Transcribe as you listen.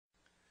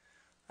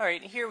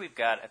Alright, here we've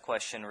got a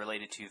question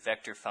related to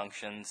vector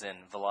functions and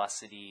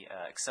velocity,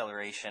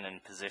 acceleration,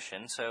 and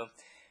position. So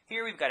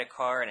here we've got a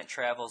car and it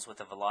travels with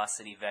a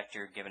velocity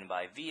vector given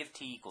by v of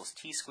t equals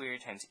t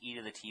squared times e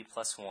to the t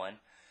plus 1.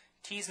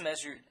 T is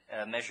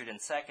measured in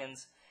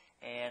seconds,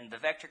 and the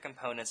vector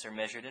components are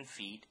measured in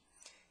feet.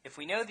 If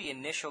we know the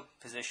initial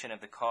position of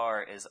the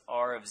car is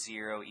r of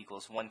 0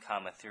 equals 1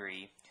 comma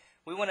 3,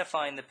 we want to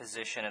find the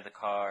position of the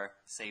car,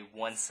 say,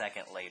 1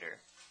 second later.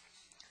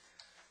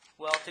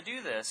 Well, to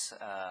do this,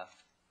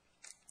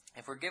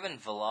 if we're given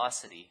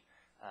velocity,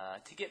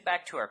 to get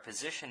back to our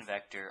position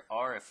vector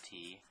r of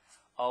t,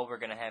 all we're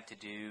going to have to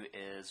do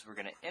is we're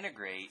going to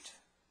integrate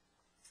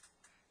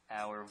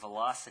our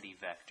velocity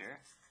vector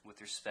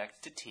with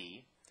respect to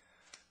t.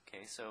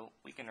 Okay, so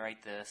we can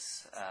write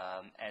this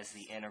as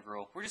the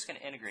integral. We're just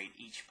going to integrate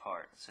each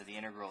part. So the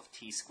integral of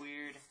t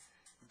squared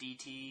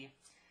dt,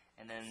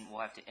 and then we'll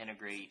have to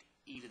integrate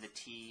e to the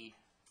t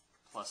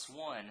plus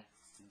 1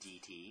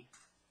 dt.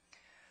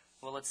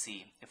 Well, let's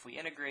see. If we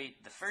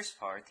integrate the first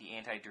part, the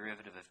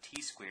antiderivative of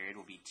t squared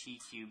will be t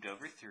cubed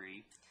over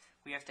 3.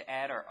 We have to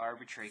add our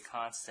arbitrary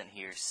constant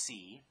here,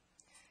 c.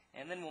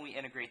 And then when we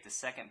integrate the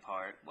second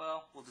part,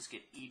 well, we'll just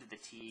get e to the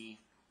t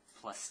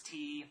plus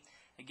t.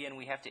 Again,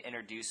 we have to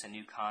introduce a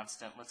new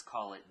constant. Let's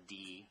call it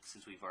d,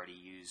 since we've already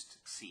used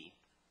c.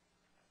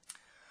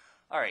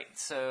 Alright,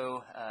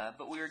 so,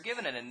 but we were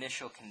given an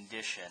initial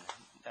condition.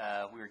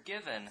 We were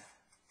given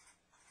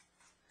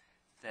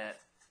that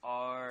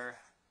r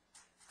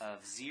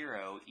of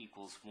 0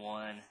 equals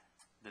 1,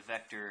 the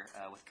vector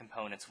with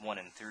components 1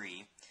 and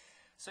 3.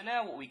 So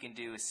now what we can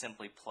do is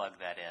simply plug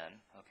that in.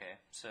 Okay,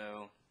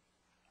 so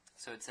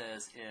it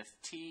says if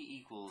t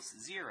equals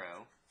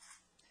 0,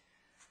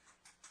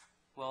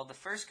 well, the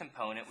first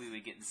component we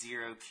would get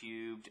 0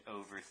 cubed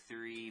over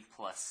 3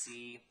 plus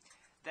c.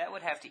 That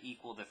would have to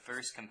equal the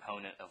first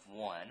component of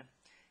 1.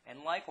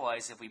 And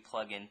likewise, if we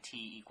plug in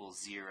t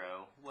equals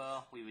 0,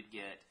 well, we would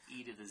get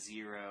e to the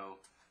 0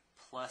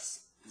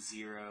 plus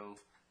 0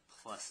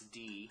 plus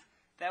d.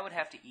 That would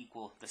have to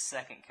equal the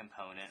second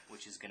component,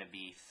 which is going to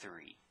be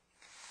 3.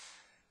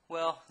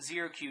 Well,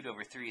 0 cubed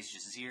over 3 is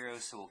just 0,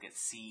 so we'll get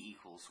c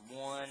equals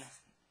 1.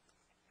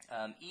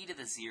 E to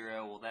the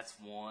 0, well, that's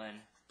 1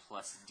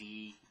 plus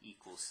d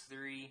equals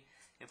 3.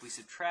 If we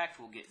subtract,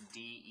 we'll get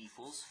d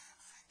equals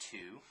 2.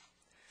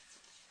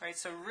 Alright,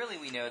 so really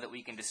we know that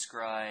we can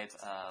describe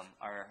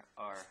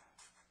our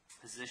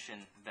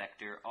position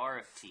vector r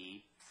of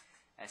t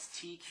as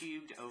t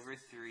cubed over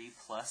 3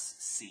 plus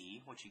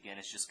c, which again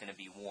is just going to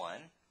be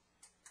 1.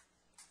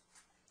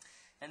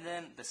 And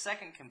then the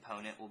second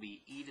component will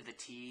be e to the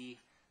t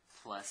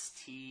plus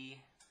d,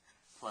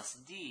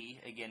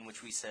 again,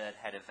 which we said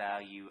had a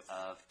value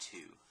of 2.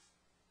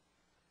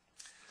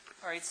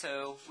 Alright,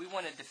 so we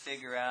wanted to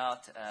figure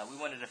out, we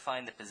wanted to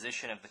find the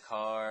position of the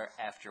car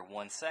after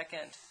 1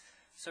 second.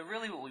 So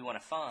really what we want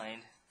to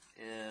find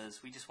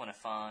is we just want to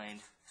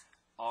find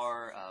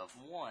r of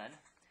 1.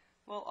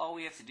 Well, all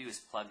we have to do is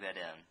plug that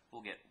in.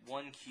 We'll get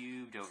 1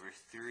 cubed over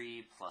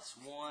 3 plus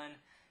 1,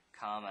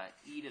 comma,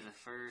 e to the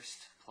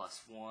first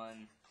plus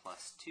 1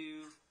 plus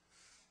 2.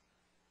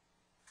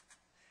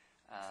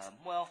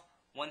 Well,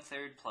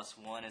 1/3 plus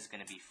 1 is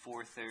going to be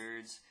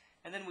 4/3.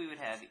 And then we would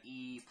have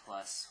e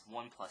plus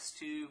 1 plus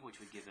 2, which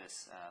would give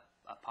us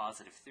a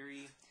positive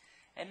 3.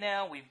 And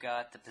now we've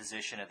got the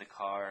position of the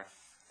car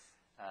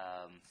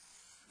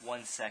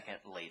 1 second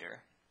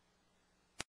later.